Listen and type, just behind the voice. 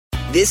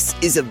This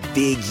is a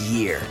big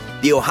year.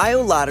 The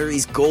Ohio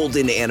Lottery's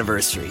golden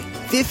anniversary.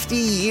 50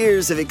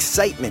 years of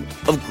excitement,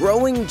 of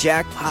growing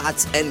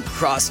jackpots and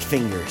crossed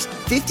fingers.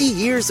 50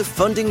 years of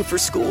funding for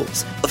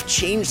schools, of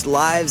changed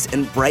lives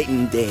and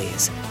brightened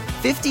days.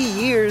 50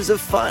 years of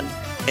fun,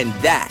 and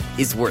that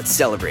is worth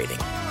celebrating.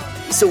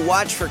 So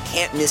watch for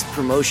can't-miss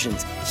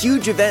promotions,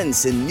 huge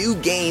events, and new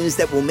games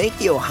that will make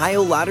the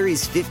Ohio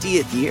Lottery's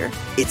 50th year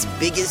its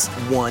biggest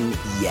one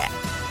yet.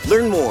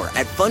 Learn more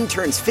at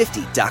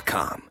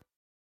funturns50.com.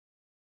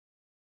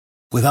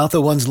 Without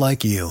the ones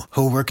like you,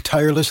 who work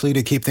tirelessly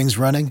to keep things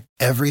running,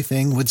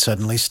 everything would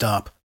suddenly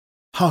stop.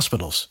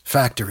 Hospitals,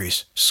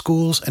 factories,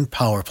 schools, and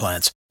power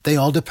plants, they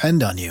all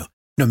depend on you.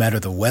 No matter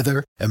the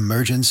weather,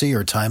 emergency,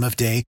 or time of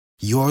day,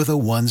 you're the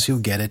ones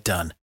who get it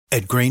done.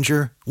 At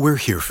Grainger, we're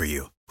here for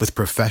you with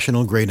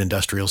professional-grade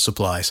industrial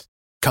supplies.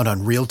 Count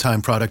on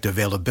real-time product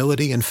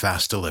availability and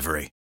fast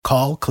delivery.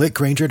 Call, click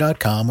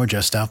Grainger.com, or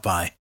just stop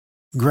by.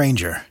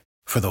 Grainger,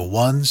 for the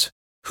ones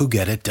who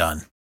get it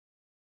done.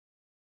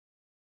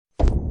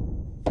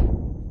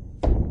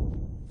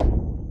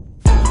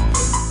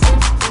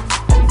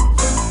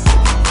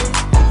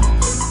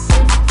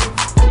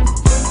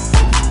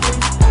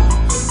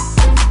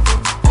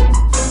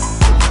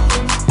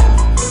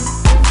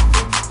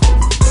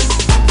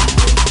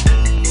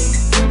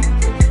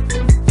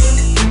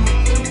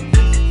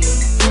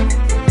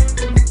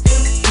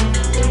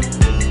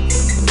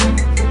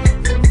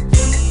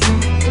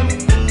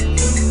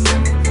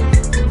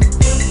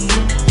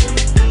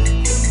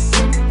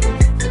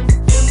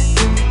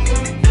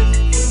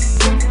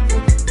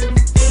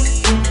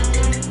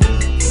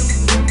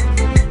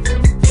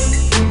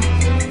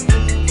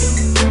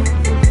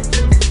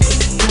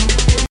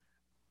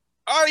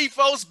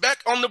 Folks, back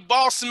on the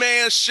Boss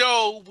Man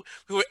Show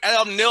with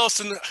Adam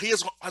Nelson. He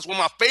has one of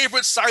my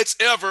favorite sites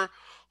ever,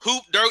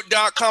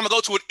 hoopdirt.com. I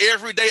go to it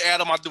every day,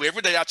 Adam. I do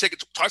every day. I check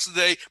it twice a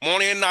day,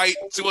 morning and night,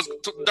 see what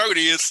dirt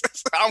is.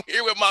 I'm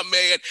here with my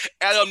man,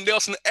 Adam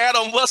Nelson.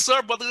 Adam, what's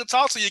up, brother? Good to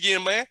talk to you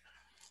again, man.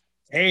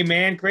 Hey,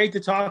 man, great to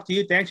talk to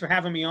you. Thanks for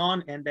having me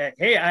on. And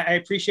hey, I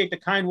appreciate the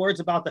kind words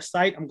about the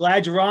site. I'm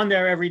glad you're on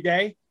there every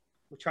day.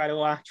 We'll try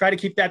to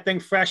keep that thing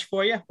fresh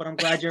for you, but I'm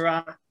glad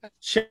you're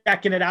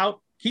checking it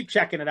out. Keep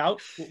checking it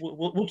out.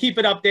 We'll keep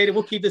it updated.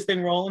 We'll keep this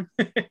thing rolling.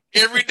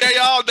 Every day,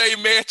 all day,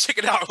 man. Check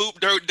it out,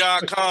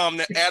 hoopdirt.com.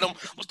 Now, Adam,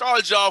 we'll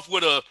start you off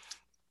with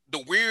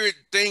the weird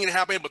thing that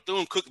happened with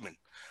Bethune-Cookman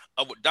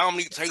with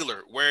Dominique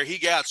Taylor, where he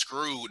got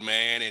screwed,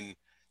 man. And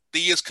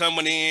Thea's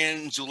coming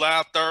in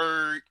July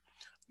 3rd.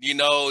 You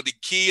know, the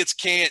kids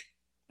can't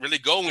really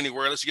go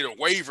anywhere unless you get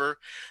a waiver.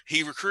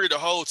 He recruited the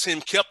whole team,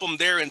 kept them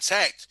there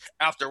intact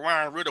after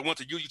Ryan Ritter went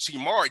to UT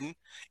Martin.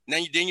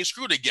 Then you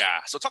screw the guy.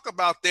 So talk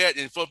about that.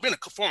 And for being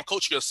a former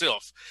coach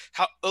yourself,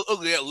 how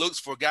ugly that looks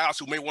for guys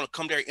who may want to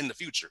come there in the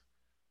future.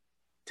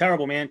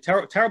 Terrible, man.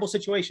 Terrible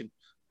situation.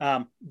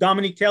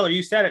 Dominique Taylor,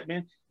 you said it,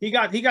 man. He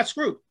got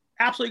screwed.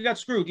 Absolutely got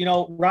screwed. You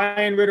know,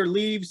 Ryan Ritter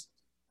leaves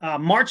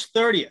March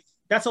 30th.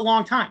 That's a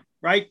long time,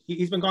 right?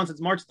 He's been gone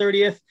since March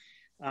 30th.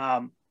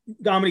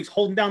 Dominique's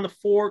holding down the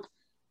fort.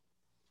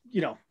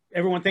 You know,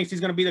 everyone thinks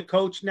he's going to be the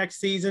coach next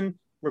season,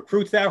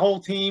 recruits that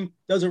whole team,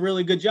 does a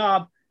really good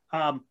job.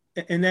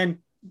 And then,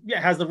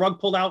 has the rug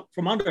pulled out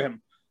from under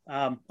him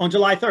on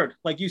July 3rd.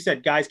 Like you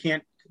said, guys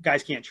can't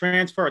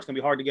transfer. It's going to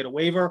be hard to get a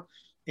waiver.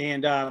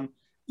 And,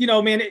 you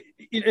know, man,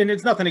 and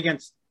it's nothing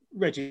against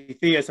Reggie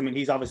Theus. I mean,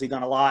 he's obviously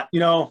done a lot,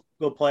 you know,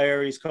 good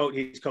player. He's coached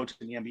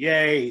in the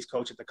NBA. He's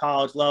coached at the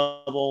college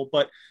level.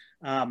 But,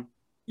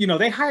 you know,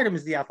 they hired him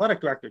as the athletic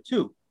director,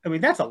 too. I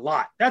mean, that's a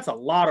lot. That's a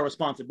lot of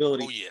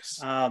responsibility. Oh, yes.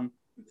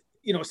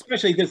 You know,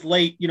 especially this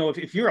late, you know,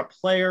 if you're a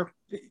player,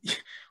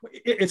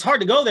 it's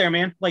hard to go there,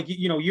 man. Like,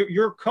 you know,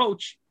 your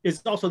coach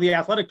is also the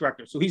athletic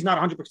director. So he's not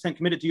 100%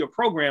 committed to your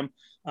program.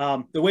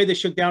 The way they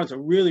shook down is a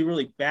really,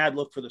 really bad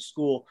look for the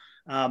school.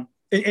 And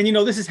you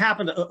know, this has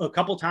happened a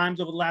couple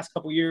times over the last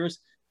couple years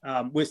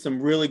with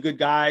some really good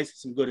guys,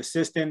 some good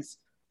assistants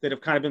that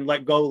have kind of been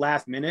let go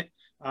last minute.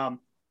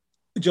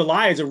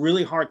 July is a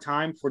really hard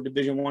time for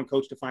Division I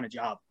coach to find a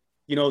job.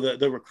 You know,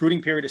 the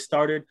recruiting period has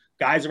started.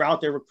 Guys are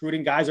out there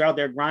recruiting. Guys are out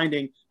there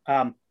grinding.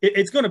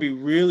 It's going to be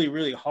really,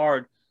 really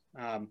hard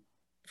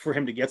for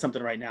him to get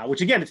something right now, which,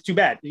 again, it's too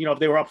bad. You know, if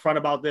they were upfront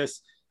about this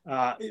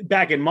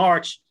back in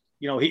March,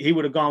 you know, he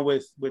would have gone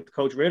with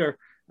Coach Ritter.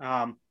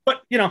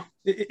 But, you know,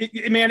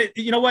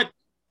 you know what?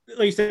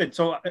 Like you said,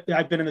 so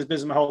I've been in this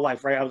business my whole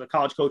life, right? I was a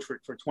college coach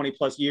for 20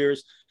 plus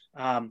years.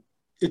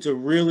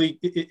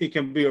 It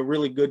can be a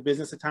really good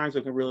business at times.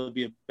 It can really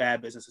be a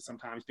bad business at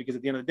sometimes, because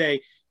at the end of the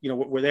day, you know,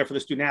 we're there for the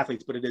student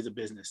athletes, but it is a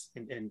business.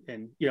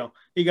 And you know,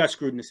 he got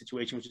screwed in this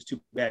situation, which is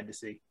too bad to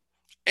see.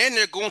 And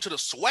they're going to the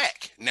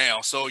SWAC now.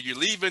 So you're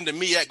leaving the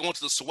MEAC, going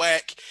to the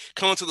SWAC,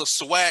 coming to the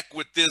SWAC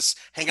with this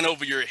hanging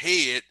over your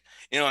head.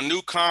 You know, a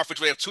new conference.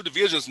 We have two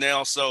divisions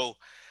now. So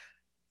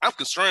I'm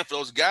concerned for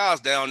those guys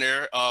down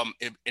there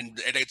in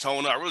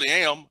Daytona. I really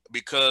am,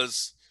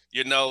 because,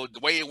 you know,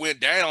 the way it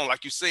went down,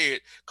 like you said,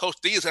 Coach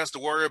Theus has to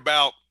worry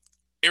about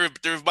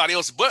everybody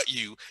else but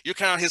you. You're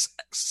kind of his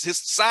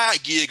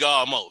side gig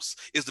almost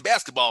is the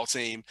basketball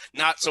team,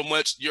 not so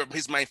much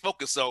his main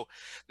focus. So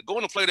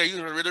going to play there,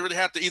 you really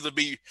have to either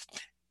be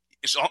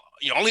it's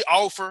your only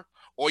offer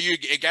or you're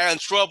a guy in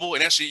trouble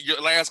and that's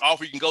your last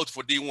offer you can go to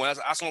for D1.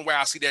 That's one way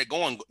I see that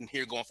going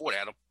forward,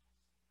 Adam.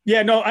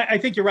 Yeah, no, I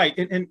think you're right.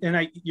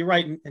 And you're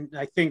right. And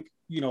I think,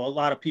 a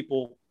lot of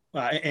people,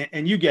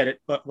 and you get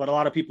it, but a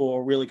lot of people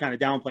are really kind of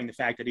downplaying the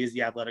fact that he is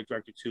the athletic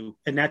director too.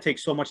 And that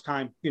takes so much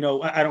time.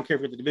 I don't care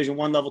if you're at the Division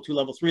I level, 2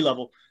 level, 3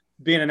 level,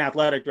 being an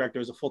athletic director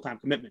is a full-time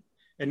commitment.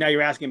 And now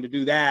you're asking him to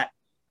do that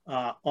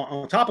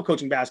on top of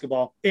coaching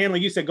basketball. And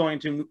like you said, going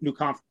to new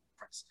conference.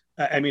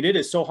 It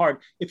is so hard.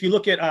 If you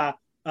look at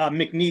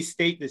McNeese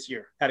State this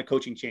year had a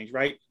coaching change,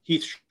 right?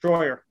 Heath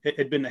Schroyer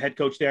had been the head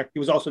coach there. He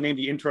was also named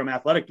the interim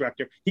athletic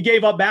director. He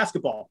gave up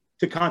basketball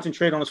to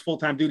concentrate on his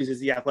full-time duties as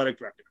the athletic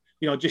director.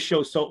 It just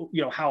shows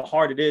how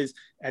hard it is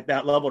at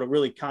that level to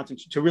really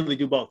concentrate, to really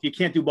do both. You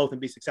can't do both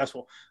and be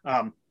successful.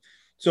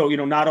 So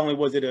not only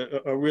was it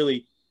a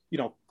really,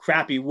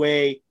 crappy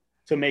way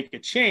to make a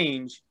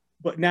change,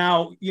 but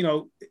now,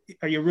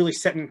 are you really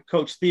setting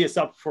Coach Theus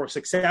up for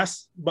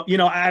success? But,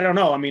 I don't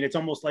know. It's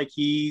almost like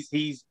he's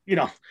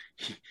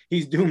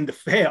doomed to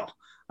fail.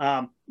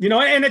 And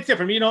it's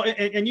different,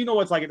 and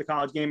what it's like at the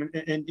college game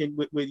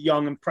and with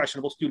young,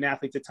 impressionable student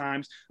athletes at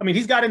times.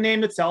 He's got a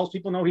name that sells.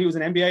 People know he was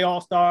an NBA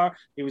All-Star.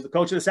 He was the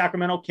coach of the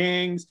Sacramento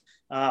Kings.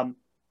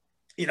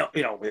 He's a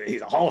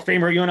Hall of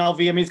Famer at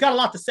UNLV. He's got a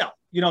lot to sell,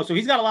 so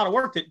he's got a lot of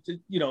work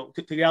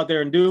to get out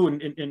there and do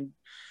and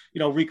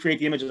recreate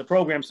the image of the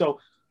program. So,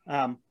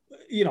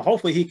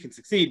 hopefully he can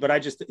succeed, but I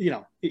just,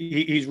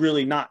 he's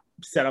really not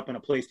set up in a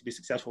place to be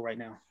successful right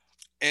now.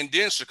 And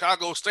then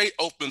Chicago State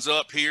opens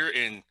up here,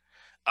 and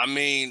I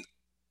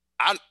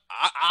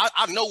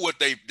know what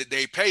they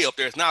pay up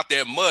there. It's not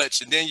that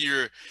much, and then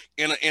you're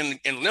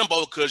in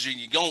limbo because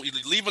you're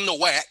leaving the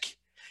WAC.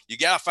 You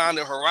gotta find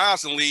the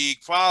Horizon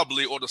League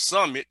probably or the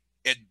Summit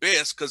at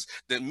best because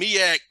the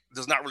MEAC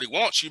does not really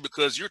want you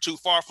because you're too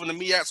far from the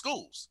MEAC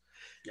schools.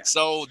 Yeah.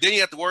 So then you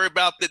have to worry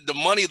about the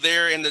money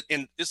there,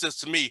 and this is,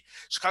 to me,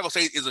 Chicago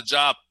State is a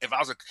job. If I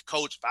was a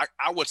coach,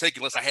 I would take it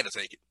unless I had to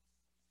take it.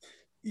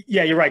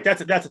 Yeah, you're right.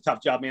 That's a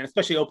tough job, man,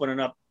 especially opening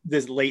up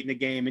this late in the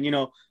game.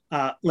 And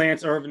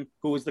Lance Irvin,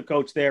 who was the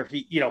coach there,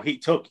 he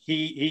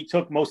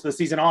took most of the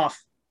season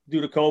off due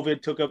to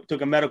COVID.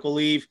 Took a medical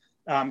leave.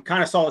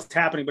 Kind of saw this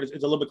happening, but it's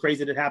a little bit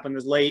crazy that it happened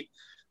this late.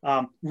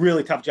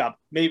 Really tough job.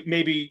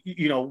 Maybe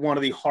one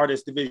of the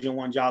hardest Division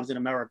I jobs in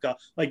America.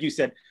 Like you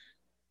said,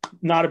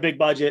 not a big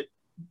budget.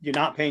 You're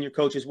not paying your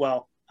coaches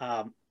well.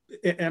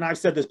 And I've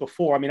said this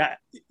before.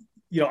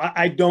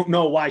 I don't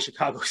know why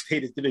Chicago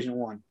State is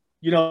Division I.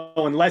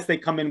 Unless they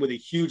come in with a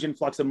huge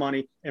influx of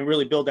money and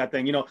really build that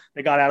thing.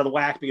 They got out of the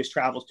WAC because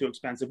travel's too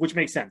expensive, which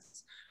makes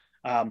sense.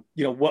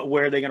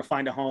 Where are they going to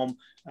find a home?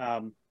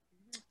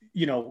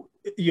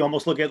 You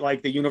almost look at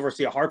like the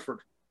University of Hartford,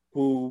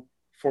 who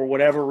for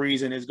whatever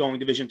reason is going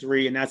Division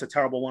III, and that's a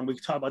terrible one. We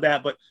can talk about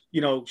that, but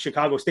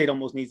Chicago State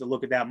almost needs to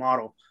look at that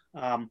model.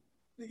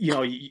 You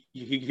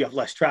have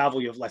less travel,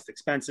 you have less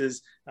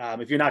expenses.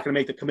 If you're not going to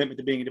make the commitment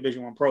to being a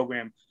Division I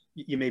program,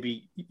 you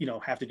maybe,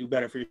 have to do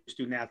better for your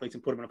student athletes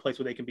and put them in a place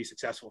where they can be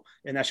successful.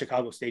 And that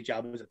Chicago State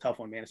job is a tough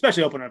one, man,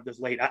 especially opening up this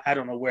late. I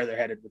don't know where they're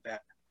headed with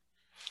that.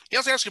 Yeah,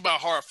 let's ask you about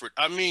Hartford.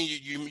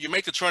 You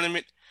make the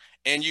tournament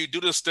and you do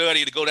the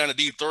study to go down to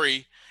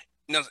D3.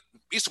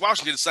 Eastern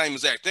Washington did the same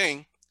exact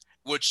thing,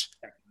 which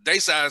they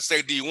decided to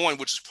stay D1,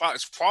 which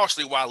is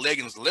partially why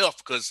Leggins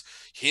left, because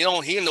he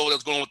didn't know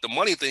what's going on with the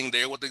money thing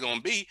there, what they're going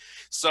to be.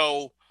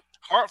 So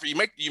Hartford,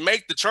 you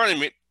make the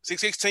tournament,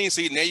 16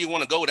 seed, now you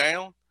want to go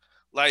down.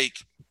 Like,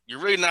 you're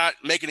really not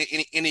making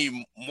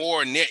any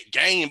more net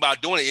gain by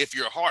doing it if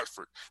you're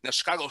Hartford. Now,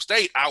 Chicago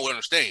State, I would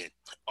understand.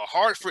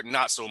 Hartford,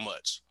 not so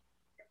much.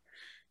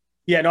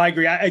 Yeah, no, I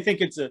agree. I think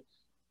it's I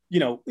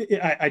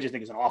just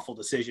think it's an awful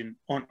decision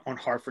on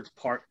Hartford's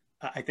part.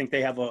 I think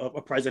they have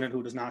a president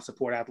who does not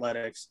support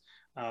athletics.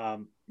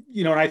 And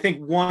I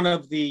think one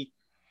of the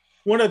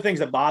things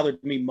that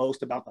bothered me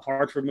most about the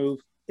Hartford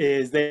move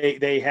is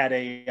they had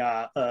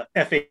a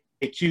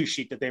FAQ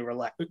sheet that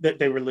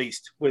they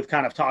released with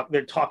kind of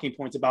their talking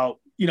points about,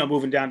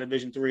 moving down to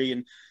Division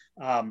III.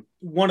 And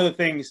one of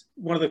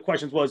the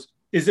questions was,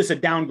 is this a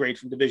downgrade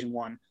from Division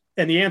I?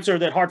 And the answer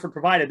that Hartford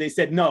provided, they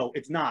said, no,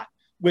 it's not,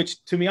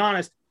 which, to be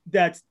honest,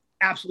 that's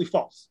absolutely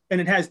false.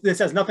 And this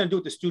has nothing to do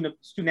with the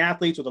student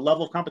athletes or the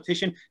level of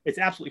competition. It's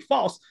absolutely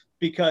false,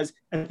 because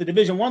at the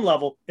Division I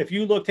level, if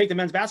you take the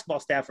men's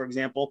basketball staff, for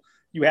example,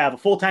 you have a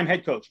full-time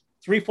head coach,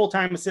 3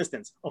 full-time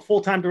assistants, a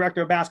full-time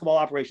director of basketball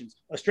operations,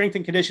 a strength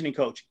and conditioning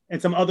coach,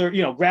 and some other,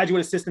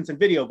 graduate assistants and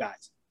video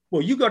guys.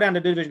 Well, you go down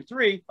to Division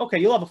III, okay,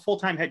 you'll have a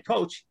full-time head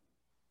coach.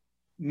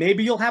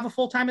 Maybe you'll have a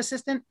full-time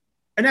assistant,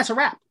 and that's a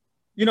wrap.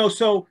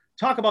 So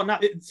talk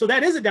about so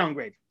that is a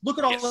downgrade. Look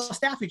at all the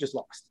staff you just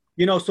lost.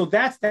 So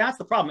that's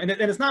the problem. And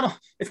it's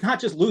not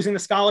just losing the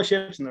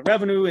scholarships and the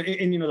revenue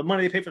and the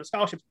money they pay for the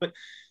scholarships, but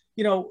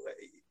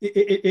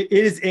it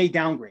is a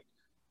downgrade.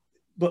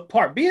 But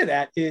part B of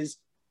that is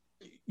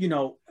you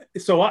know,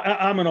 so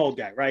I'm an old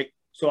guy, right?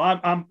 So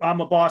I'm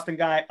a Boston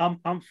guy.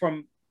 I'm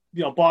from,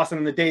 you know, Boston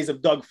in the days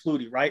of Doug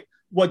Flutie, right?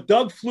 What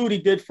Doug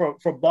Flutie did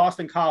for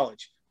Boston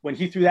College when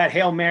he threw that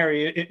Hail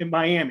Mary in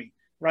Miami,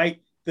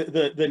 right?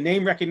 The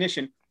name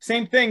recognition,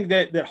 same thing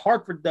that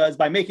Hartford does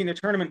by making the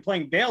tournament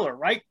playing Baylor,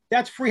 right?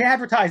 That's free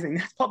advertising.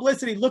 That's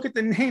publicity. Look at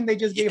the name they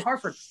just gave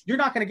Hartford. You're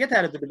not going to get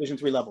that at the Division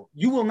III level.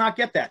 You will not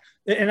get that.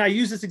 And I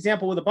use this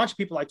example with a bunch of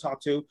people I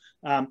talk to.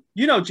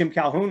 You know Jim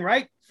Calhoun,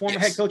 right? Former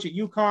head coach at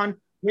UConn,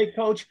 great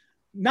coach.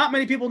 Not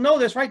many people know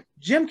this, right?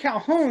 Jim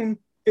Calhoun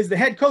is the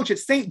head coach at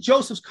St.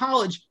 Joseph's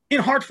College in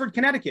Hartford,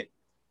 Connecticut,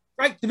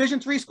 right?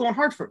 Division III school in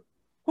Hartford.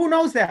 Who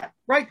knows that,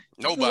 right?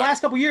 Nobody. The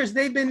last couple of years,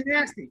 they've been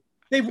nasty.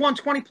 They've won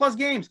 20 plus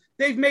games.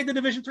 They've made the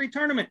Division III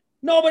tournament.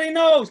 Nobody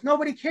knows.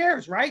 Nobody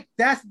cares, right?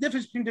 That's the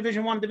difference between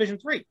Division I and Division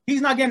III.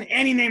 He's not getting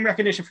any name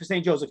recognition for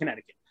St. Joseph,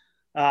 Connecticut.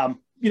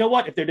 You know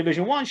what? If they're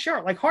Division I,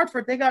 sure. Like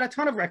Hartford, they got a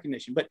ton of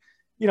recognition. But,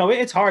 you know,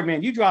 it's hard,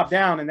 man. You drop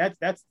down, and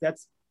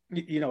that's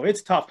you know,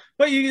 it's tough.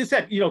 But you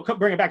said, you know,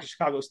 bring it back to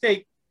Chicago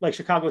State. Like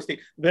Chicago State,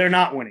 they're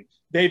not winning.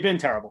 They've been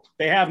terrible.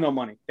 They have no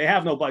money. They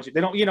have no budget.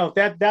 They don't, you know,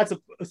 that's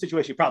a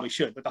situation you probably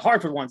should. But the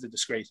Hartford one's a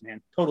disgrace,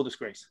 man. Total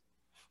disgrace.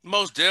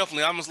 Most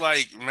definitely. I'm just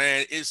like,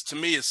 man, to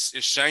me, it's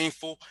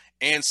shameful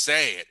and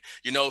sad,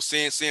 you know,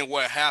 seeing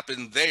what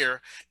happened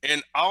there.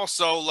 And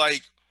also,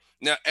 like,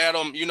 now,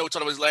 Adam, you know, we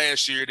talked about this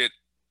last year that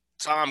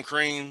Tom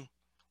Crean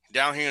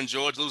down here in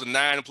Georgia losing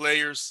 9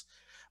 players.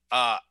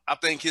 I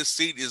think his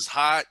seat is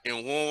hot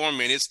and warm,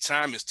 and his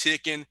time is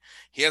ticking.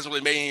 He hasn't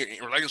really made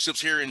any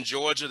relationships here in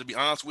Georgia, to be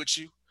honest with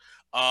you,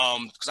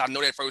 because I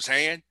know that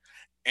firsthand.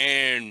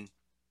 And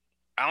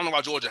I don't know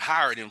why Georgia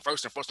hired him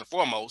first and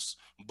foremost,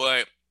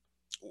 but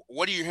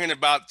what are you hearing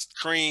about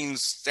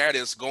Crean's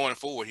status going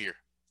forward here?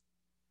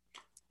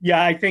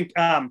 Yeah, I think,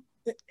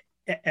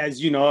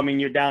 as you know, I mean,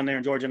 you're down there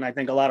in Georgia, and I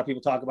think a lot of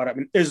people talk about it. I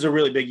mean, this is a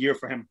really big year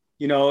for him.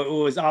 You know,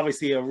 it was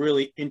obviously a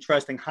really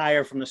interesting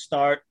hire from the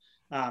start.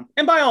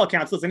 And by all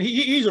accounts, listen,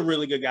 he's a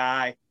really good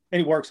guy,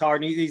 and he works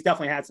hard, and he's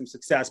definitely had some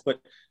success. But,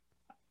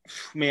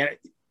 man,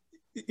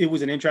 it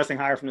was an interesting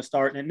hire from the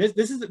start. And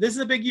this is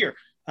a big year.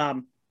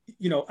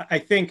 You know, I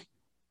think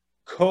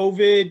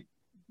COVID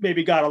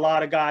maybe got a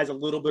lot of guys a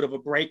little bit of a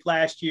break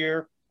last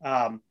year.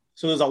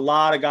 So there's a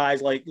lot of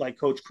guys like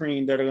Coach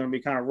Crean that are going to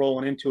be kind of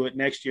rolling into it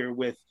next year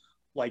with,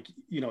 like,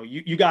 you know,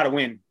 you got to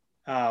win.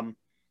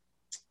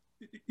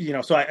 You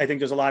know, so I think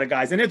there's a lot of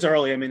guys, and it's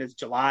early. I mean, it's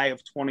July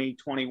of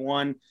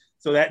 2021.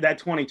 So that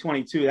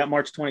 2022, that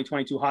March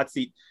 2022 hot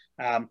seat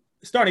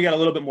starting to get a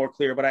little bit more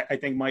clear. But I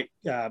think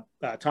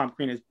Tom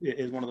Crean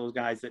is one of those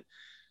guys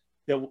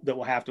that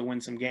will have to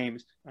win some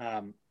games.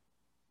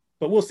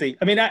 But we'll see.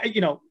 I mean, you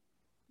know,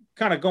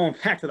 kind of going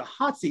back to the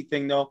hot seat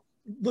thing, though,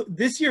 look,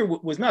 this year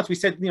was nuts. We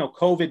said, you know,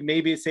 COVID,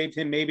 maybe it saved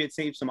him, maybe it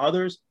saved some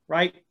others,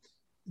 right?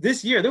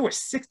 This year, there were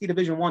 60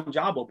 Division I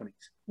job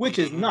openings, which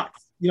is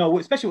nuts. You know,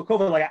 especially with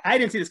COVID. Like, I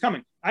didn't see this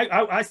coming.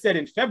 I said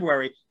in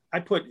February, I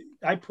put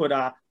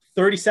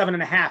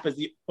 37.5 as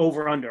the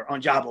over-under on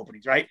job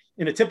openings, right?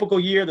 In a typical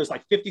year, there's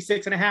like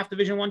 56.5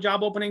 Division I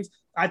job openings.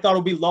 I thought it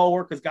would be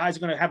lower because guys are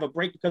going to have a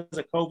break because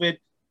of COVID,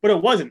 but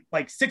it wasn't.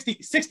 Like 60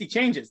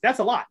 changes. That's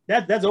a lot.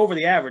 That's over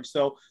the average.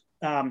 So,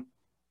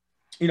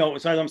 you know,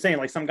 so as I'm saying,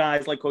 like some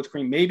guys like Coach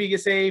Crean maybe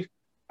get saved.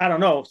 I don't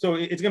know. So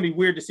it's going to be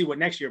weird to see what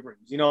next year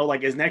brings. You know,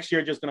 like, is next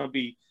year just going to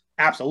be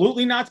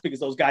absolutely nuts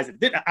because those guys that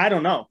did? I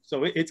don't know.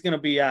 So it's going to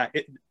be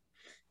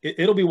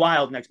it'll be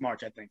wild next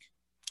March, I think.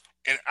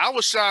 And I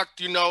was shocked,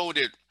 you know,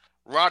 that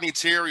Rodney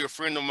Terry, a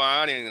friend of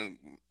mine, and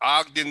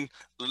Ogden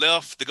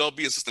left to go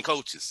be assistant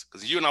coaches,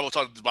 because you and I were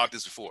talking about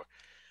this before.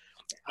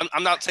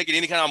 I'm not taking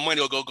any kind of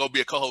money to go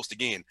be a co-host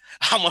again.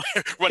 I'm going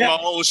to run my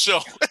own show.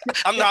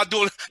 I'm not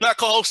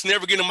co-hosting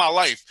ever again in my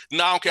life.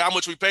 No, I don't care how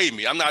much we pay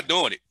me. I'm not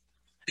doing it.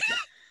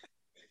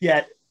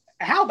 Yeah.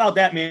 How about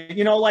that, man?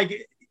 You know,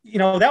 like, you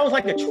know, that was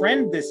like a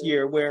trend this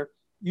year where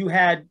you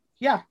had,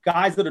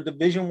 guys that are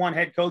Division I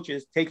head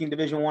coaches taking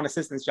Division I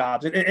assistants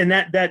jobs. And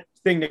that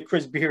thing that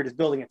Chris Beard is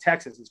building in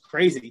Texas is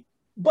crazy.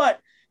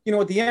 But, you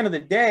know, at the end of the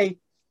day,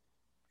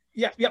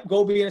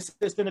 go be an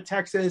assistant at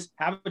Texas,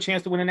 have a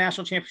chance to win a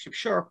national championship,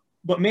 sure.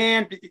 But,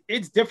 man,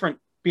 it's different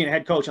being a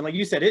head coach. And like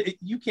you said,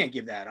 you can't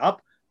give that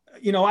up.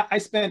 You know, I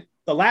spent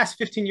the last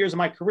 15 years of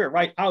my career,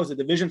 right? I was a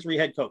Division III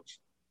head coach,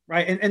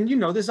 right? And you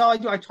know, this is all I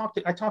do. I talk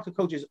to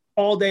coaches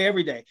all day,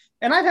 every day.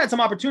 And I've had some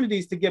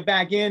opportunities to get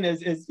back in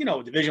as you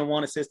know, Division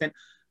I assistant.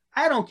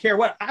 I don't care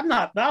what.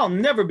 I'll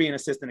never be an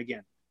assistant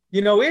again.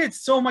 You know,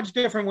 it's so much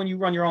different when you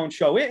run your own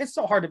show. It's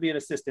so hard to be an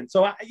assistant.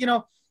 So, you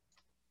know,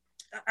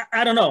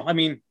 I don't know. I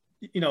mean,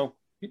 you know,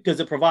 does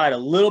it provide a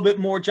little bit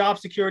more job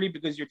security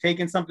because you're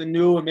taking something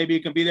new and maybe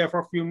you can be there for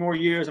a few more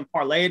years and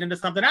parlay it into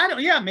something?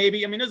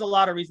 Maybe. I mean, there's a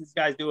lot of reasons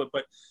guys do it,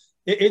 but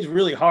it's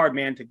really hard,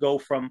 man, to go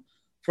from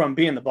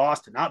being the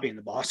boss to not being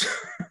the boss.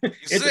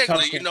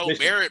 Exactly. You know,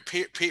 Barrett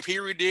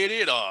Peary did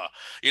it.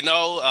 You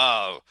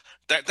know,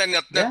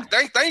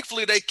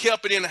 thankfully they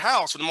kept it in the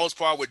house for the most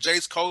part with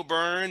Jace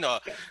Coburn,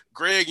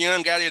 Greg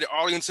Young got it at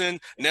Arlington.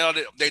 Now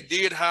they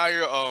did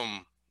hire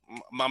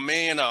my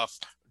man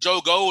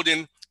Joe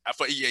Golden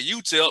for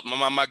UTEP,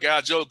 my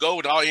guy Joe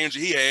Gold, all the energy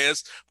he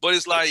has, but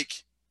it's like,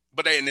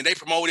 and then they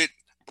promoted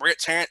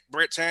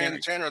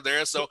Tanner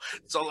there, so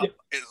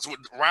it's with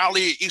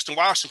Riley, Eastern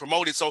Washington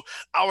promoted. So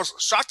I was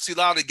shocked to see a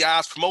lot of the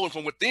guys promoting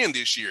from within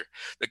this year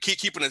to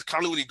keeping the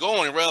continuity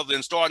going rather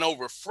than starting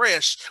over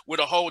fresh with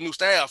a whole new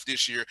staff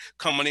this year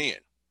coming in.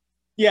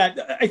 Yeah,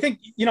 I think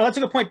that's a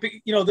good point.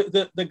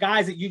 The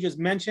guys that you just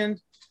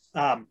mentioned,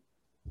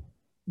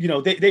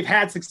 they've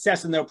had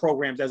success in their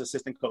programs as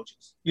assistant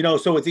coaches.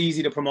 So it's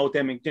easy to promote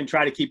them and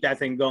try to keep that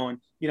thing going.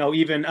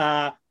 Even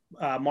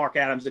Mark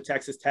Adams at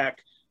Texas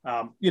Tech.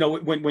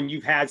 When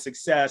you've had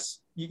success,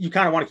 you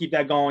kind of want to keep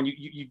that going.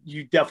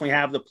 You definitely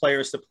have the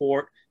player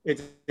support.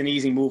 It's an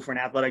easy move for an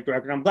athletic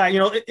director. And I'm glad,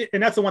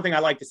 and that's the one thing I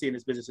like to see in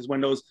this business is when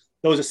those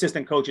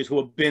assistant coaches who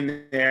have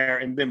been there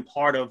and been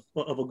part of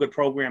a good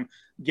program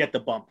get the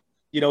bump.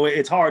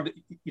 It's hard,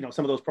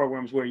 some of those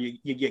programs where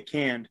you get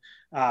canned.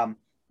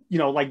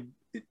 Like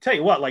tell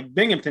you what, like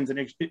Binghamton's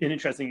an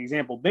interesting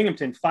example.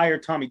 Binghamton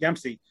fired Tommy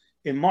Dempsey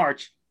in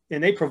March.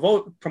 And they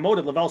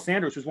promoted Lavelle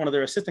Sanders, who's one of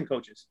their assistant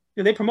coaches.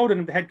 They promoted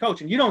him to head coach.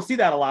 And you don't see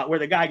that a lot where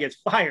the guy gets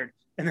fired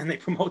and then they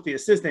promote the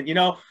assistant,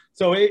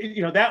 So,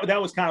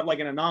 that was kind of like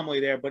an anomaly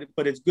there, but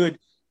it's good,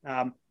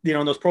 in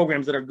those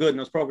programs that are good and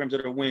those programs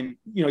that are win,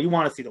 you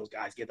want to see those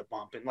guys get the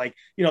bump. And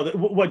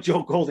what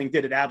Joe Golding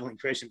did at Abilene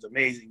Christian's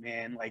amazing,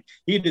 man. Like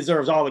he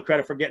deserves all the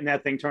credit for getting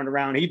that thing turned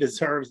around. He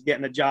deserves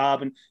getting the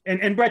job.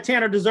 And Brett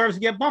Tanner deserves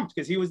to get bumped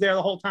because he was there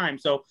the whole time.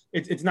 So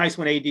it's nice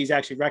when ADs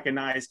actually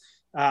recognize,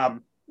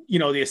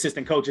 the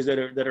assistant coaches that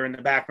are in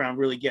the background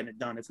really getting it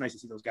done. It's nice to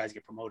see those guys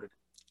get promoted.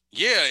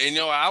 Yeah, and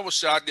I was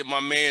shocked that my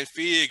man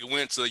Fig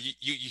went to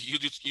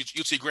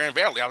UT Grand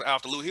Valley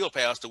after Lou Hill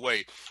passed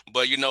away.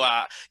 But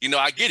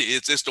I get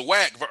it. It's the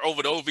WAC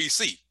over the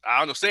OVC.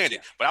 I understand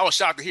it. But I was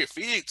shocked to hear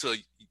Fig to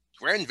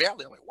Grand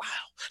Valley. I'm like, wow.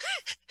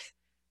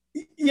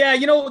 Yeah,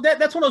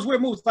 that's one of those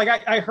weird moves. Like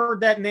I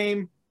heard that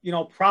name,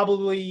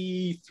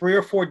 probably 3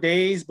 or 4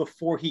 days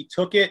before he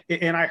took it.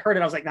 And I heard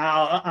it. I was like,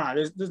 nah,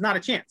 there's not a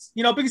chance,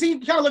 because he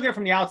kind of look at it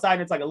from the outside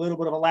and it's like a little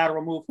bit of a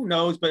lateral move. Who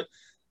knows? But,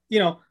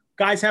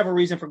 guys have a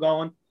reason for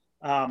going.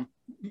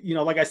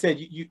 Like I said,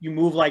 you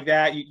move like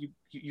that.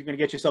 You're going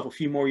to get yourself a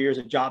few more years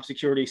of job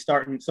security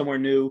starting somewhere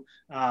new.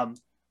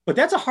 But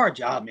that's a hard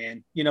job,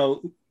 man.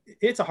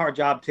 It's a hard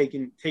job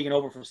taking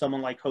over for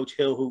someone like Coach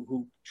Hill,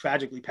 who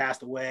tragically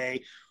passed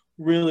away.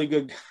 Really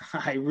good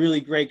guy,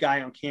 really great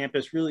guy on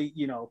campus. Really,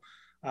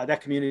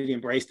 that community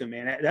embraced him,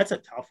 man. That's a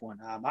tough one.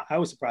 I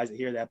was surprised to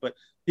hear that, but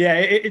yeah,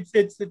 it's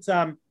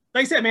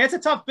like I said, man, it's a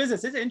tough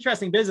business. It's an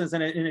interesting business,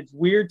 and it's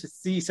weird to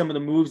see some of the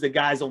moves that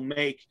guys will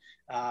make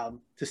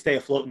to stay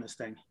afloat in this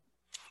thing.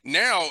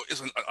 Now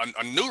it's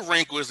a new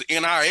wrinkle is the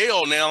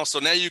NIL now, so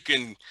now you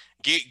can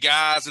get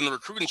guys in the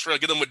recruiting trail,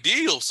 get them a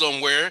deal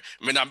somewhere. It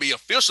may not be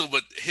official,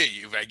 but hey,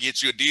 if I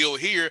get you a deal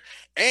here,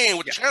 and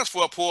with the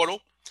transfer portal,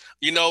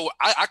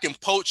 I can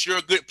poach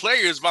your good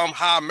players if I'm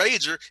high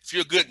major, if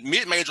you're a good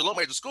mid-major,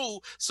 low-major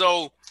school.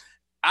 So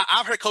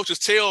I've heard coaches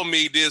tell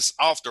me this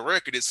off the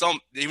record.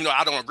 Even though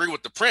I don't agree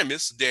with the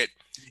premise, that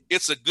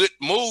it's a good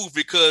move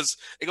because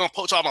they're going to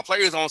poach all my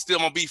players on, still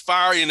going to be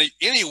fired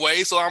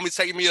anyway. So I'm going to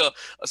be taking me a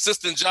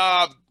assistant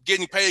job,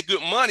 getting paid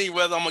good money,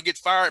 whether I'm going to get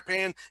fired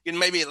getting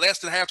maybe less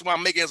than half to what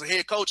I'm making as a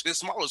head coach in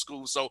smaller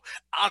schools. So,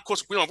 of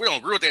course, we don't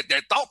agree with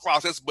that thought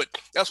process, but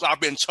that's what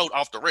I've been told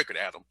off the record,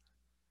 Adam.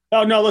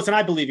 Oh no! Listen,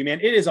 I believe you, man.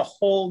 It's a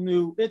whole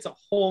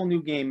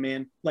new game,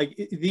 man. Like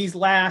these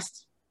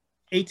last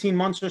 18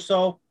 months or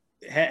so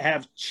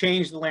have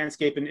changed the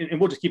landscape, and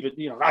we'll just keep it,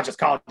 not just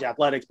college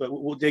athletics, but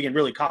we'll dig in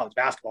really college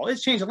basketball.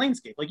 It's changed the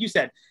landscape, like you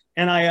said.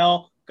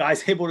 NIL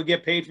guys able to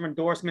get paid for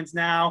endorsements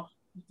now.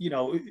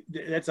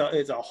 It's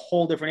a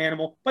whole different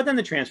animal. But then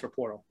the transfer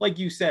portal, like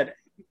you said,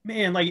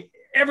 man, like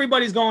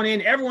everybody's going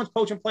in, everyone's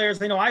poaching players.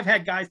 I've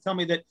had guys tell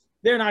me that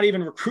they're not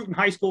even recruiting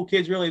high school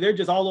kids, really. They're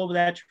just all over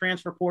that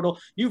transfer portal.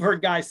 You've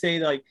heard guys say,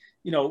 like,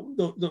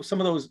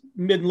 some of those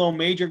mid and low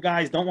major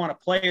guys don't want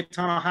to play a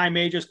ton of high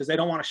majors because they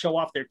don't want to show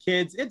off their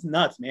kids. It's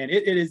nuts, man.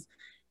 It is,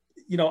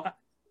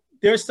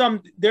 there's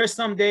some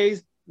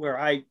days where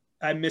I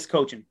miss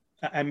coaching.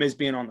 I miss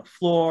being on the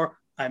floor.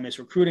 I miss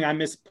recruiting. I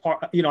miss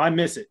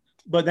it.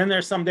 But then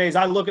there's some days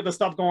I look at the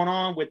stuff going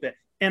on with the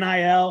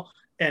NIL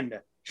and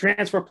the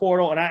transfer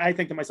portal, and I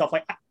think to myself,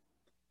 like,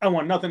 I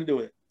want nothing to do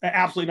with it.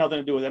 Absolutely nothing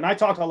to do with it. And I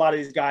talk to a lot of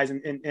these guys,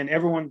 and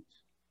everyone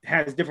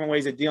has different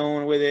ways of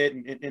dealing with it,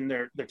 and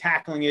they're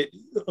tackling it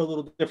a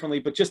little differently.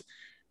 But just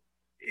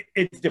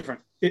it's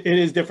different. It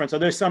is different. So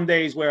there's some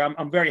days where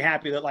I'm very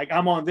happy that, like,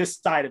 I'm on this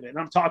side of it, and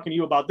I'm talking to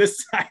you about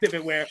this side of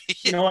it where,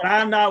 what,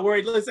 I'm not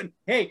worried. Listen,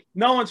 hey,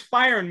 no one's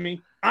firing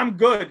me. I'm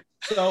good.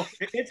 So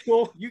it's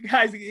cool. You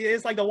guys,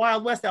 it's like the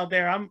Wild West out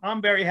there.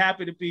 I'm very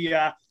happy to be,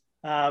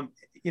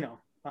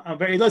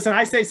 listen,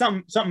 I say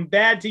something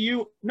bad to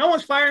you. No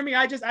one's firing me.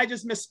 I just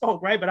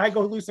misspoke, right? But I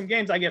go lose some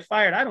games, I get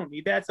fired. I don't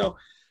need that. So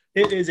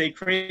it is a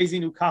crazy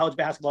new college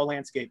basketball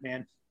landscape,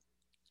 man.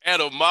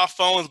 Adam, my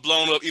phone's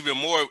blown up even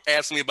more,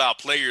 asking me about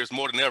players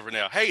more than ever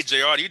now. Hey,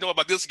 JR, do you know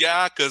about this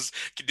guy? Because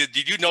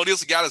did you know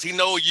this guy? Does he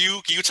know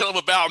you? Can you tell him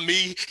about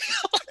me?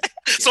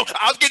 So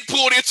I'm getting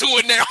pulled into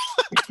it now.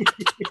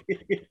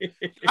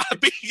 I'll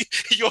be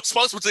your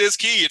spokesman to his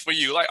kid for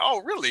you. Like,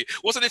 oh, really?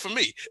 Wasn't it for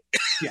me?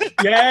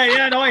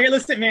 Yeah. No, hey,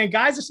 listen, man.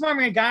 Guys are smart,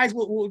 man. Guys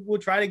will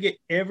try to get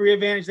every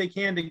advantage they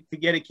can to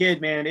get a kid,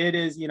 man. It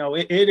is,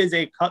 it is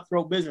a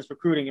cutthroat business,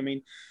 recruiting. I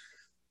mean,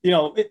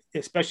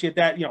 especially at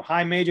that,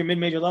 high major,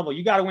 mid-major level,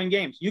 you got to win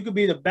games. You could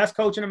be the best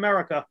coach in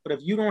America, but if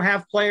you don't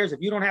have players,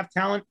 if you don't have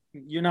talent,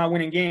 you're not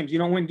winning games. You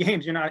don't win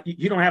games. You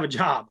don't have a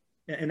job.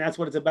 And that's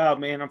what it's about,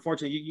 man.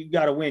 Unfortunately, you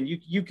got to win.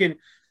 You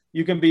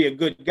can be a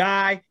good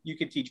guy. You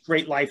can teach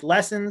great life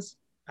lessons.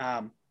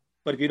 But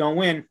if you don't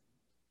win,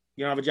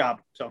 you don't have a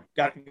job. So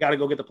got to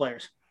go get the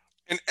players.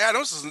 And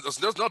Adam, there's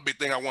another big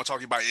thing I want to talk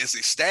to you about is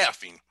the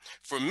staffing.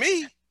 For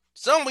me,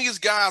 some of these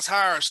guys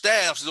hire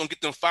staffs don't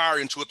get them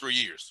fired in 2 or 3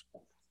 years.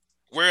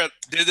 Where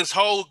there's this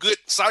whole good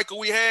cycle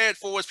we had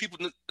for us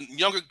people,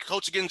 younger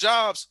coaches getting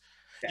jobs,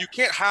 you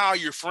can't hire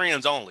your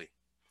friends only.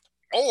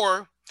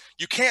 Or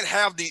you can't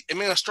have the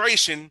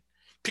administration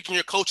picking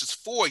your coaches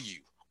for you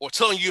or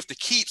telling you if to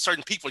keep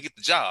certain people to get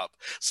the job.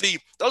 See,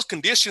 those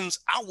conditions,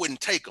 I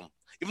wouldn't take them.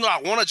 Even though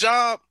I want a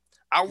job,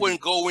 I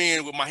wouldn't go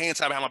in with my hands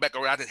tied behind my back,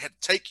 or I had to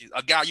take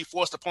a guy you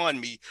forced upon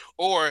me,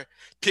 or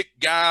pick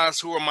guys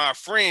who are my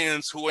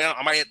friends who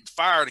I might have to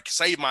fire to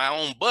save my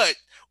own butt,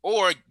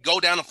 or go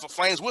down the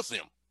flames with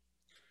them.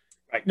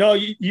 Right. No,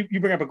 you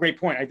bring up a great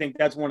point. I think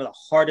that's one of the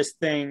hardest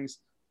things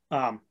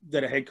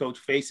that a head coach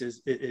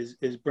faces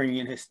is bringing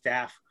in his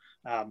staff.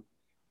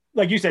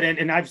 Like you said,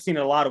 and I've seen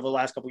it a lot over the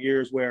last couple of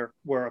years where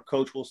a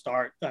coach will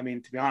start. I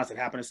mean, to be honest, it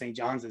happened to St.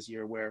 John's this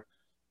year where,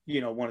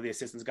 one of the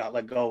assistants got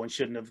let go and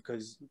shouldn't have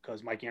because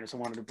Mike Anderson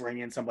wanted to bring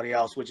in somebody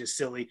else, which is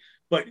silly.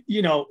 But,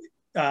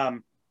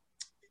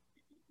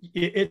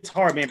 it's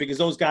hard, man, because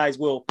those guys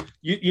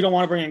you don't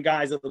want to bring in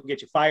guys that will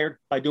get you fired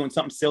by doing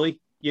something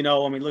silly. I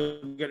mean,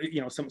 look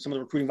at, some of the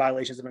recruiting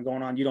violations have been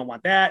going on. You don't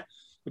want that,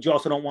 but you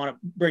also don't want to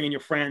bring in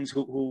your friends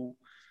who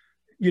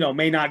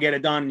may not get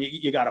it done.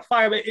 You got to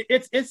fire. But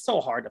it's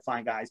so hard to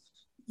find guys.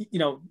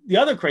 The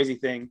other crazy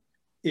thing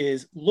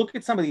is look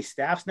at some of these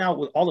staffs now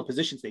with all the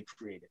positions they've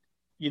created.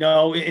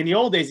 In the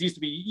old days, it used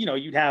to be,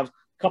 you'd have a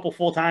couple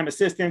full-time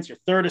assistants. Your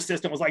third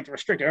assistant was like the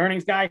restricted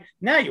earnings guy.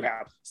 Now you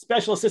have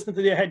special assistant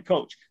to the head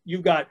coach.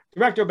 You've got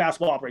director of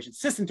basketball operations,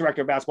 assistant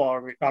director of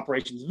basketball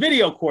operations,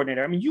 video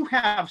coordinator. I mean, you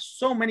have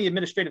so many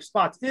administrative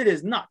spots. It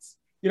is nuts.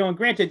 And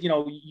granted,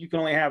 you can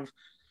only have,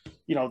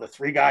 the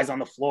 3 guys on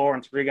the floor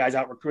and 3 guys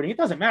out recruiting. It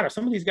doesn't matter.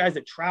 Some of these guys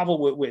that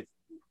travel with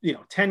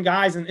 10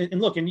 guys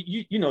and look, and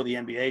you know the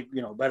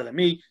NBA, better than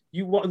me.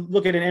 You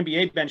look at an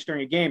NBA bench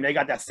during a game, they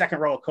got that second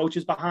row of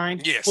coaches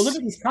behind. Yes. Well, look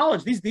at these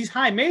college, these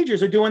high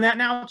majors are doing that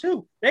now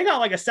too. They got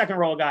like a second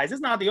row of guys. It's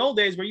not the old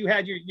days where you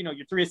had your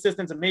 3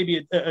 assistants and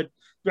maybe a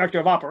director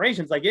of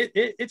operations. Like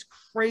it's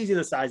crazy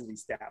the size of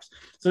these staffs.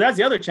 So that's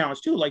the other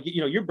challenge too. Like,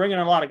 you're bringing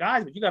in a lot of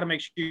guys, but you got to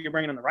make sure you're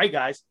bringing in the right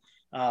guys.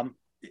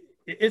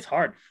 It's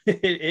hard.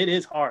 It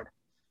is hard.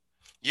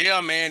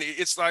 Yeah, man.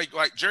 It's like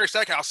Jerry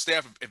Stackhouse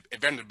staff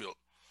at Vanderbilt.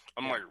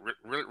 I'm like,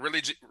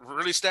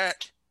 really,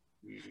 Stack?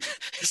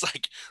 It's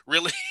like,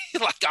 really?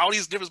 Like all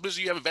these different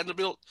businesses you have at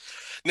Vanderbilt?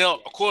 Now,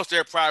 of course,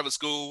 they're a private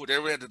school. They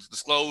had to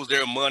disclose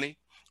their money,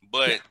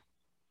 but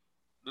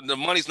the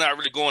money's not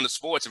really going to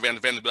sports at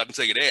Vanderbilt. I can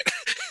tell you that.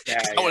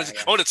 I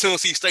went to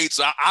Tennessee State,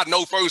 so I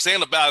know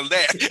firsthand about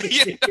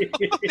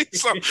that.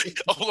 So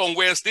on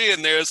West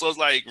End there, so it's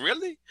like,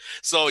 really?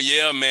 So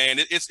yeah, man,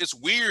 it's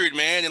weird,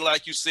 man. And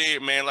like you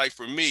said, man, like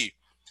for me,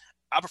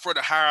 I prefer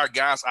to hire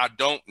guys I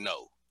don't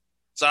know.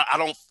 So I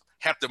don't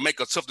have to make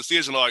a tough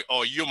decision like,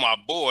 oh, you're my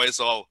boy,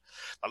 so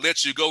I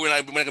let you go and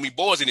I'm not going to be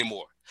boys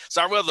anymore.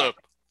 So I'd rather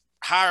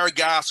hire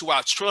guys who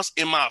I trust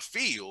in my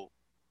field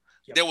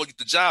that will get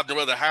the job than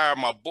rather hire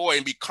my boy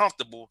and be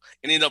comfortable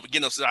and end up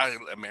getting upset.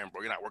 Man,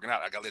 bro, you're not working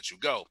out. I got to let you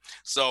go.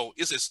 So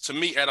it's just, to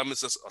me, Adam,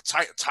 it's just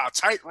a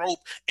tight rope.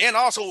 And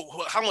also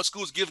how much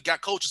schools got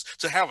coaches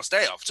to have a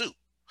staff too.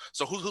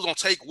 So who's going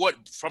to take what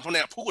from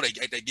that pool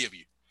they give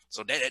you?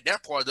 So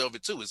that part of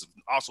it too is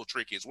also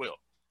tricky as well.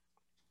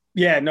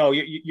 Yeah, no,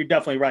 you're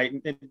definitely right.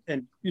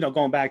 And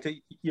going back to,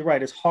 you're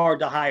right. It's hard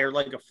to hire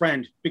like a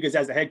friend because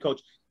as a head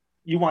coach,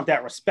 you want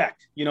that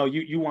respect.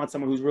 You want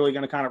someone who's really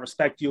going to kind of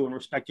respect you and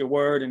respect your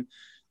word,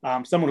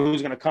 and someone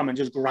who's going to come and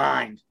just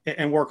grind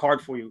and work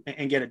hard for you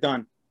and get it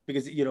done.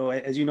 Because,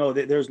 as you know,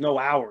 there's no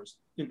hours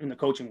in the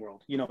coaching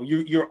world.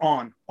 You're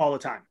on all the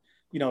time.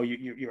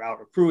 You're out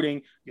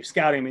recruiting, you're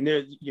scouting. I mean,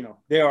 there's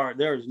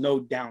no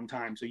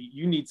downtime. So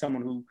you need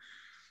someone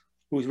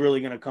who's really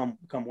going to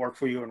come work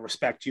for you and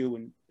respect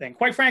you. And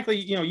quite frankly,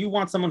 you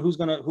want someone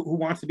who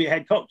wants to be a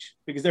head coach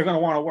because they're going to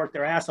want to work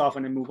their ass off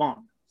and then move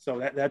on. So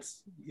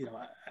that's,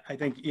 I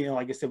think,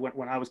 like I said,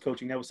 when I was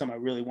coaching, that was something I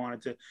really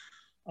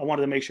I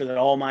wanted to make sure that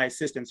all my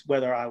assistants,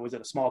 whether I was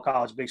at a small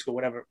college, big school,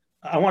 whatever,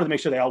 I wanted to make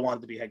sure they all wanted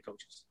to be head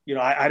coaches.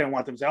 I didn't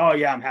want them to say, oh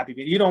yeah, I'm happy.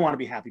 You don't want to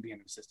be happy being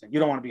an assistant. You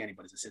don't want to be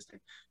anybody's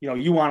assistant.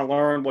 You want to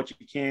learn what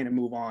you can and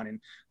move on.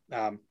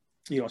 And,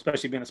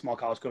 especially being a small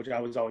college coach, I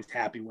was always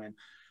happy when,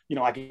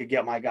 I could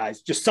get my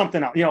guys just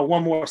something,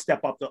 one more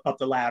step up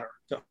the ladder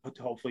to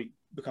hopefully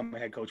become a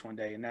head coach one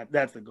day. And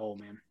that's the goal,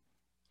 man.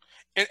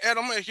 And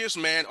Adam, here's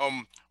man,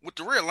 with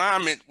the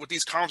realignment with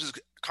these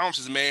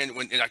conferences, man,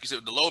 when and like you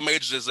said, the low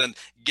majors and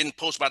getting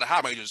pushed by the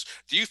high majors,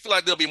 do you feel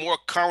like there'll be more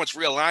conference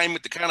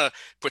realignment to kind of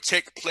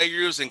protect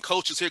players and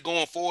coaches here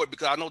going forward?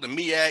 Because I know the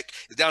MEAC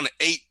is down to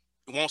 8,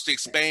 wants to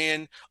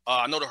expand.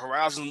 I know the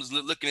Horizon is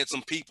looking at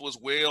some people as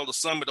well. The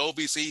Summit,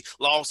 OVC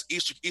lost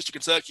Eastern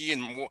Kentucky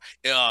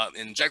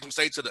and Jackson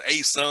State to the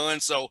A-Sun.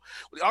 So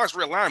with all this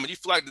realignment, you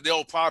feel like that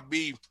they'll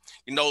probably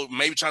be,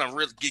 maybe trying to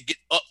really get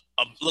up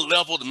a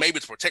level to maybe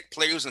to protect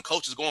players and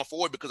coaches going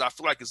forward, because I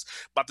feel like it's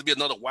about to be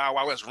another Wild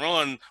Wild West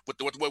run with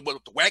the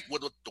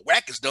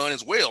WAC has done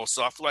as well.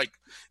 So I feel like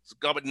it's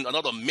got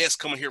another mess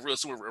coming here real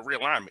soon with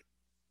realignment.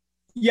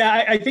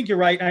 Yeah, I think you're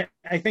right.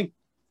 I think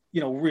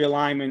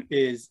realignment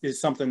is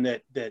something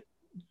that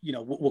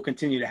will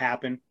continue to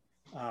happen.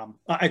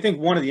 I think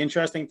one of the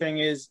interesting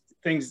things,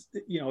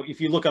 if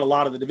you look at a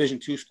lot of the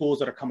Division II schools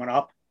that are coming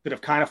up that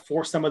have kind of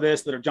forced some of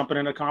this, that are jumping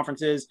into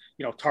conferences,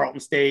 Tarleton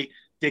State,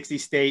 Dixie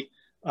State,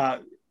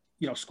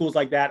 schools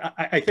like that.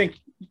 I think,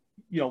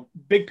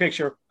 big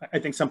picture, I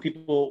think some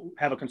people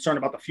have a concern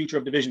about the future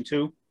of Division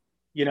II.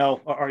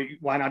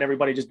 Why not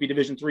everybody just be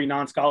Division III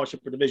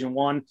non-scholarship or Division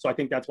I? So I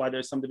think that's why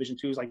there's some Division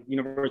IIs like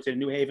University of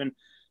New Haven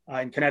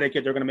in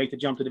Connecticut. They're going to make the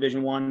jump to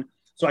Division I.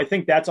 So I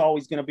think that's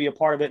always going to be a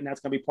part of it, and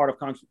that's going to be part of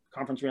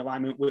conference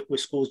realignment with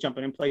schools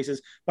jumping in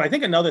places. But I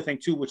think another thing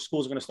too, which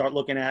schools are going to start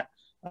looking at,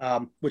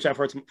 which I've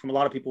heard from a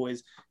lot of people,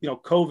 is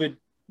COVID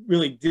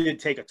really did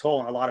take a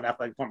toll on a lot of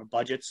athletic department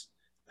budgets.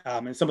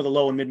 And some of the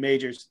low and mid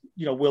majors,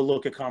 will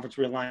look at conference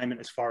realignment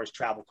as far as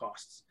travel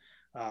costs,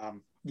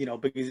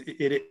 because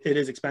it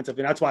is expensive.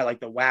 And that's why, like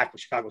the WAC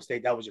with Chicago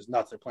State, that was just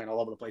nuts. They're playing all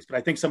over the place. But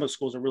I think some of the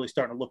schools are really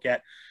starting to look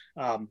at,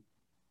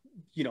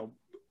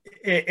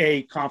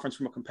 a conference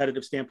from a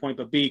competitive standpoint,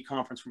 but B,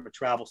 conference from a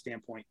travel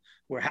standpoint,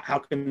 where how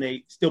can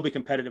they still be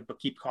competitive but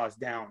keep costs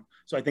down?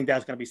 So I think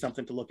that's going to be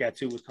something to look at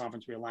too with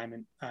conference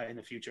realignment in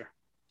the future.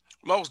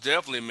 Most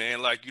definitely,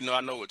 man. Like,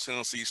 I know with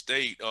Tennessee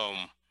State,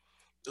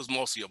 it was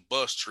mostly a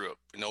bus trip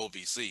in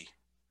OVC,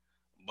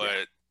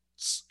 but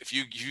if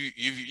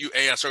you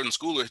add certain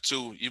school or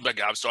two, you got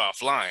to start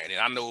flying. And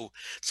I know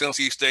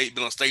Tennessee State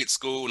being a state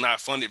school, not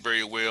funded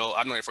very well.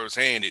 I know it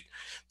firsthand.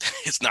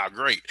 It's not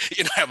great.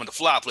 Having to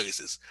fly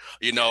places.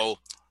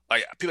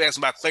 Like people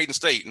asking about Clayton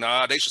State.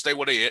 Nah, they should stay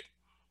where they at.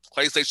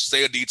 Clayton State should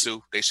stay a D2.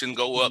 They shouldn't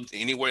go up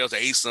anywhere else.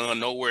 A-Sun,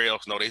 nowhere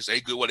else. No, they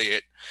stay good where they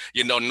at.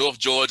 North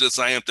Georgia,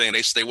 same thing. They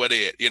should stay where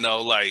they at.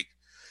 Like.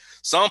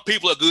 Some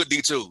people are good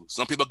D2.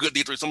 Some people are good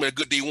D3. Some are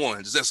good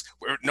D1s. It's just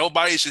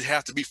nobody should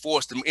have to be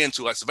forced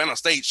into. Like Savannah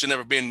State should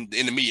never been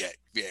in the MEAC,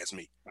 if you ask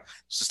me.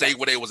 Should stay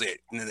where they was at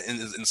in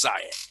the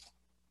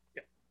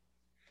SIAC.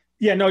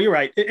 Yeah, no, you're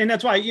right. And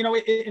that's why,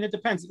 and it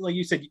depends. Like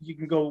you said, you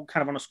can go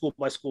kind of on a school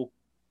by school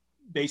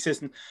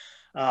basis. And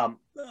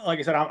like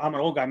I said, I'm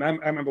an old guy. Man,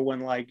 I remember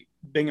when like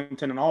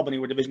Binghamton and Albany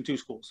were Division II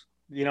schools.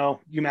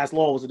 UMass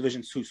Lowell was a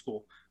Division II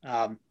school.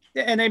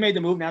 And they made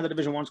the move. Now the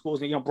Division I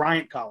schools,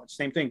 Bryant College,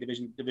 same thing,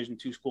 Division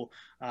II school.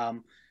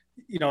 And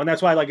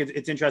that's why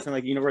it's interesting,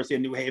 like the University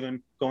of New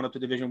Haven going up to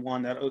Division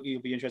I. That'll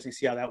be interesting to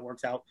see how that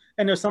works out.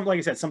 And there's some, like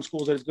I said, some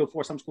schools that it's good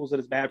for, some schools that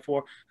it's bad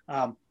for.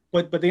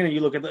 But then you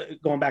look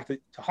at going back to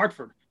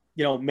Hartford,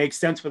 makes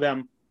sense for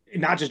them.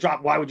 Not just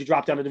drop. Why would you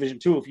drop down to Division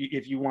II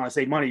if you want to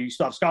save money? You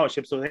still have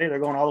scholarships, so they're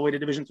going all the way to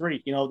Division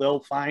III. They'll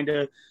find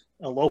a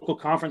local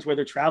conference where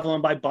they're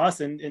traveling by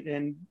bus and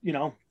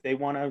they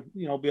want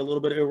to be a little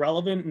bit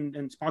irrelevant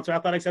and sponsor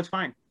athletics. That's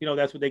fine.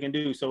 That's what they can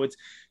do. So it's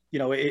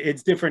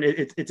it's different.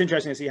 It's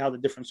interesting to see how the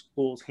different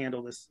schools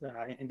handle this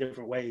in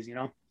different ways.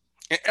 And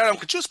Adam,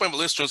 could you explain to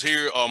listeners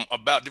here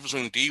about the difference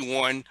between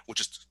D1,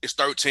 which is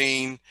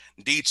 13,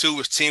 D2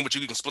 is 10, but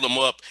you can split them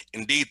up,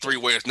 and D3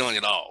 where it's none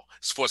at all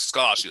as far as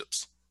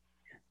scholarships?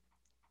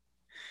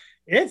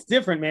 It's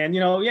different, man.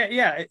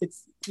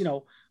 It's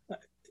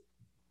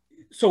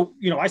so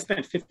I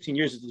spent 15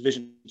 years as a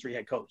Division III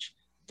head coach,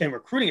 and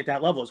recruiting at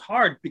that level is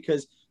hard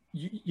because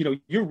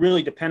you're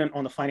really dependent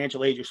on the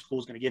financial aid your school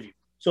is going to give you.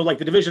 So like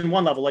the Division I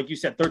level, like you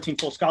said, 13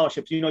 full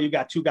scholarships. You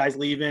got 2 guys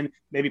leaving,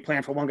 maybe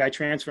planning for 1 guy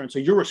transferring. So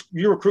you're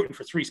recruiting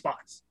for 3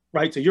 spots,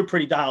 right? So you're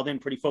pretty dialed in,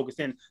 pretty focused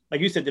in.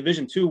 Like you said,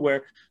 Division II,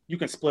 where you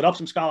can split up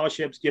some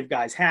scholarships, give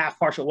guys half,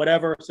 partial,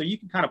 whatever. So you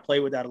can kind of play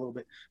with that a little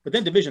bit. But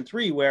then Division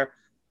III, where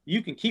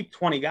you can keep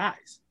 20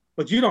 guys,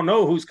 but you don't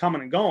know who's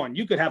coming and going.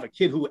 You could have a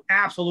kid who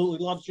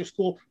absolutely loves your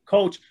school.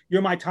 Coach,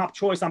 you're my top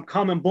choice. I'm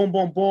coming. Boom,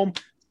 boom, boom.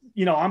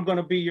 I'm going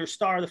to be your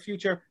star of the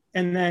future.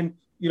 And then,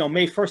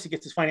 May 1st, he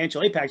gets his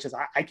financial aid package. Says,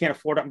 I can't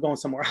afford it. I'm going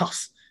somewhere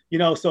else.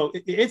 So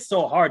it's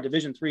so hard.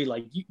 Division III,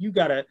 like you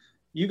gotta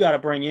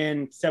bring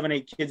in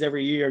 7-8 kids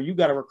every year. You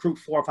got to recruit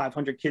 400 or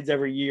 500 kids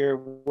every year,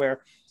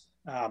 where,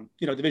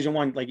 Division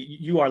I, like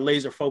you are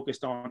laser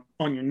focused on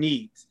your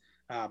needs.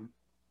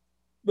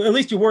 but at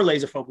least you were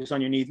laser focused on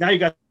your needs. Now you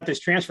got this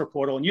transfer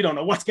portal and you don't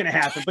know what's going to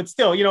happen, but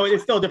still,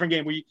 it's still a different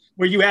game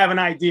where you have an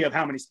idea of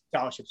how many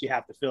scholarships you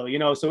have to fill,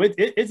 so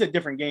it's a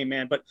different game,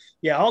 man. But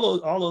yeah, all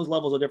those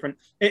levels are different.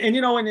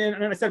 And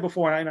I said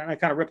before, and I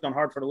kind of ripped on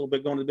Hartford a little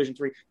bit going to Division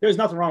III. There's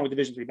nothing wrong with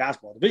Division III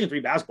basketball. Division III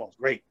basketball is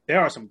great.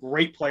 There are some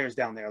great players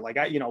down there. Like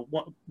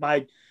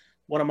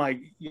one of my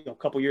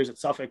couple years at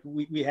Suffolk,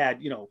 we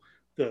had,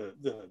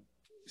 the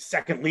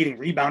second leading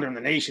rebounder in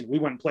the nation. We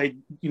went and played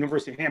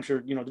University of Hampshire,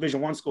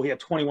 Division I school. He had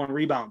 21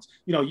 rebounds.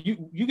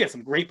 You get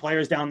some great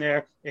players down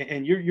there,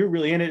 and you're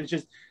really in it. It's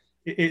just,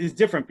 it is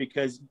different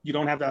because you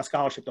don't have that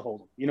scholarship to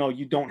hold them.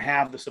 You don't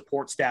have the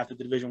support staff that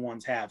the Division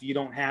I's have. You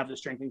don't have the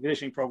strength and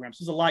conditioning programs.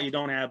 There's a lot you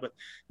don't have, but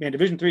man,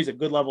 Division III is a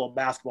good level of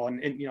basketball.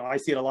 And I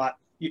see it a lot.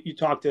 You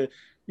talk to,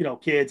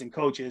 kids and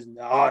coaches and,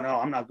 oh no,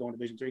 I'm not going to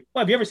Division III.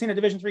 Well, have you ever seen a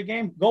Division III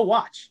game? Go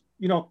watch.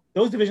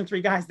 Those Division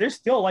III guys, they're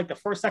still like the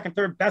first, second,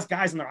 third best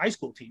guys in their high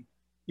school team.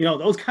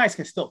 Those guys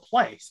can still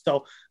play.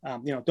 So,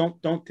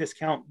 don't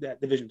discount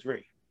that Division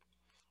III.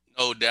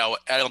 No doubt.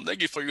 Adam,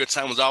 thank you for your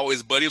time as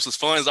always, buddy. It was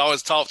fun as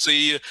always talk to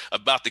you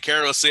about the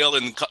carousel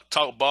and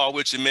talk ball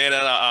with you, man.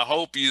 And I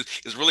hope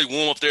it's really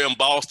warm up there in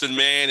Boston,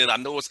 man. And I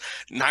know it's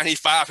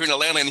 95 here in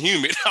Atlanta and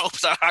humid. I hope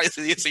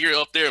it's here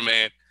up there,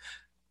 man.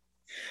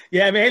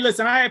 Yeah, man. Hey,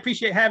 listen, I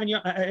appreciate you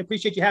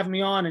having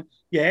me on. And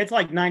yeah, it's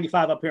like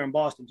 95 up here in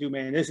Boston too,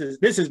 man. This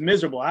is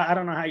miserable. I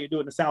don't know how you do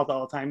it in the South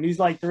all the time. These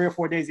like 3 or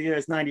 4 days a year,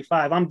 it's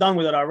 95. I'm done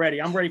with it already.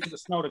 I'm ready for the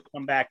snow to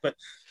come back, but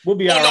we'll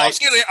be all right.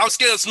 I'm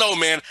scared of snow,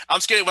 man. I'm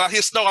scared when I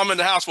hear snow, I'm in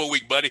the house for a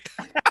week, buddy.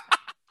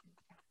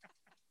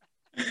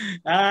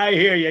 I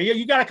hear you.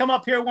 You got to come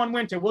up here one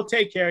winter. We'll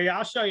take care of you.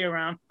 I'll show you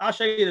around. I'll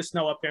show you the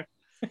snow up here.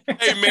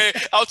 Hey, man,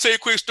 I'll tell you a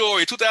quick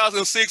story.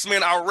 2006,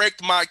 man, I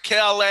wrecked my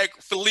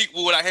Cadillac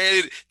Fleetwood. I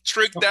had it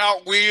tricked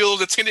out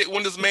wheels, tinted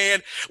windows,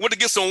 man. Went to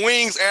get some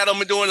wings at them,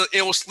 and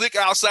it was slick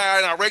outside,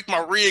 and I wrecked my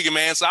rig,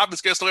 man. So I've been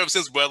scared of snow ever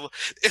since, brother.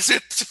 It's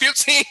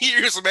 15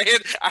 years, man.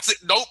 I said,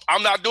 nope,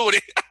 I'm not doing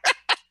it.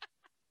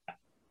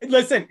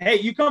 Listen, hey,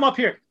 you come up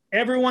here.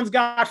 Everyone's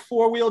got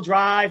 4-wheel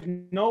drive,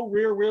 no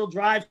rear-wheel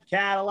drive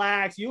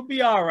Cadillacs. You'll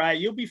be all right.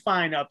 You'll be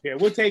fine up here.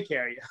 We'll take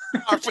care of you.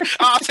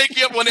 I'll take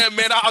you up on that,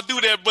 man. I'll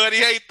do that, buddy.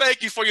 Hey,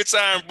 thank you for your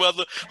time,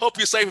 brother. Hope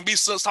you're safe and be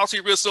safe. Talk to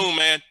you real soon,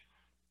 man.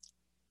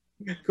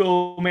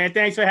 Cool, man.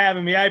 Thanks for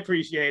having me. I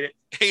appreciate it.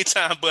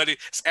 Anytime, buddy.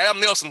 It's Adam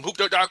Nelson,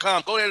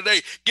 hoopdirt.com. Go there today.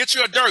 Get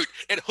your dirt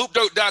at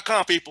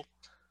hoopdirt.com, people.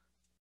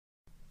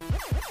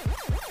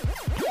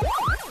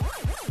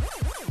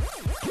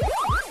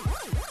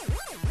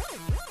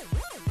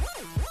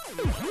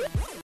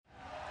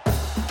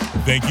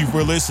 Thank you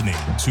for listening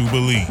to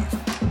Believe.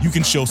 You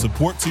can show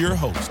support to your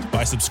host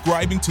by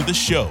subscribing to the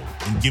show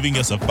and giving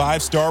us a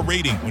 5-star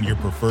rating on your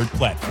preferred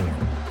platform.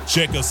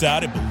 Check us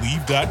out at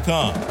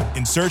Believe.com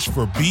and search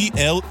for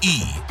BLEAV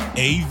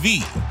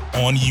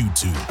on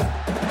YouTube.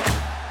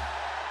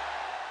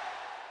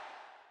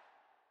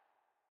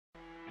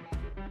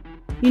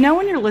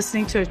 When you're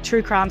listening to a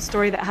true crime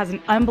story that has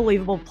an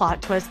unbelievable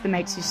plot twist that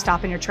makes you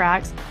stop in your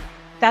tracks?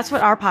 That's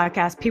what our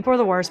podcast, People Are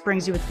the Worst,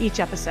 brings you with each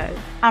episode.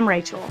 I'm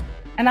Rachel.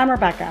 And I'm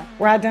Rebecca.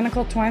 We're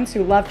identical twins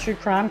who love true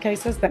crime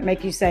cases that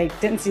make you say,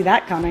 didn't see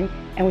that coming,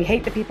 and we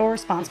hate the people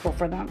responsible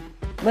for them.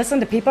 Listen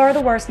to People Are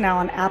the Worst now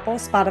on Apple,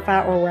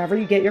 Spotify, or wherever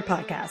you get your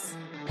podcasts.